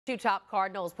Two top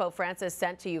Cardinals Pope Francis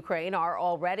sent to Ukraine are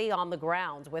already on the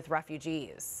ground with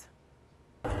refugees.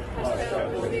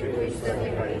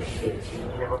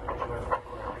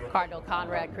 Cardinal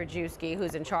Konrad Krajewski,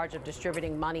 who's in charge of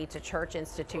distributing money to church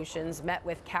institutions, met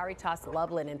with Caritas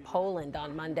Lublin in Poland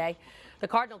on Monday. The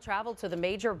Cardinal traveled to the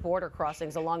major border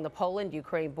crossings along the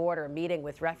Poland-Ukraine border, meeting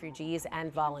with refugees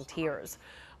and volunteers.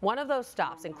 One of those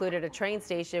stops included a train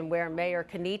station where Mayor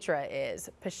Knitra is,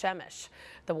 Przemyśl.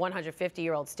 The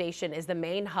 150-year-old station is the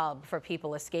main hub for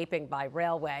people escaping by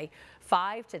railway.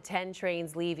 5 to 10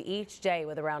 trains leave each day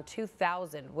with around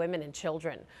 2,000 women and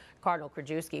children. Cardinal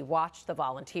Krajewski watched the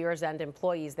volunteers and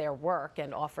employees there work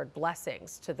and offered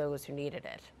blessings to those who needed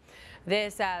it.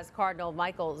 This as Cardinal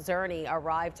Michael Czerny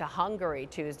arrived to Hungary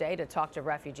Tuesday to talk to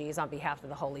refugees on behalf of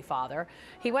the Holy Father.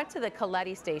 He went to the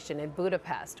Keleti station in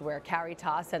Budapest, where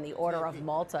Caritas and the Order of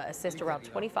Malta assist around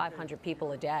 2,500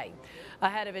 people a day.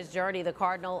 Ahead of his journey, the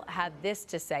Cardinal had this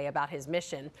to say about his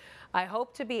mission: "I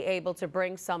hope to be able to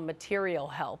bring some material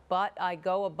help, but I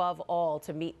go above all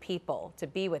to meet people, to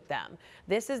be with them.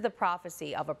 This is the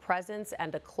prophecy of a presence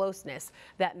and a closeness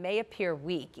that may appear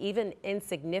weak, even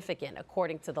insignificant,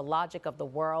 according to the logic of the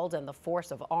world and the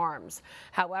force of arms.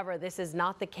 However, this is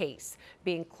not the case.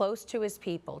 Being close to his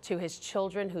people, to his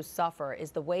children who suffer,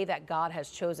 is the way that God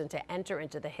has chosen to enter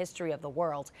into the history of the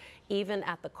world, even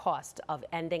at the cost of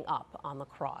ending up on the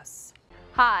cross."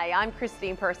 Hi, I'm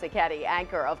Christine Persichetti,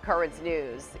 anchor of Currents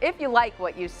News. If you like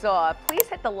what you saw, please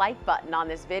hit the like button on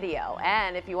this video.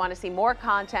 And if you want to see more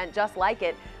content just like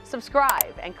it,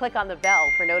 subscribe and click on the bell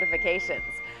for notifications.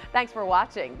 Thanks for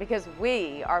watching, because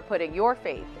we are putting your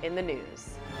faith in the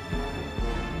news.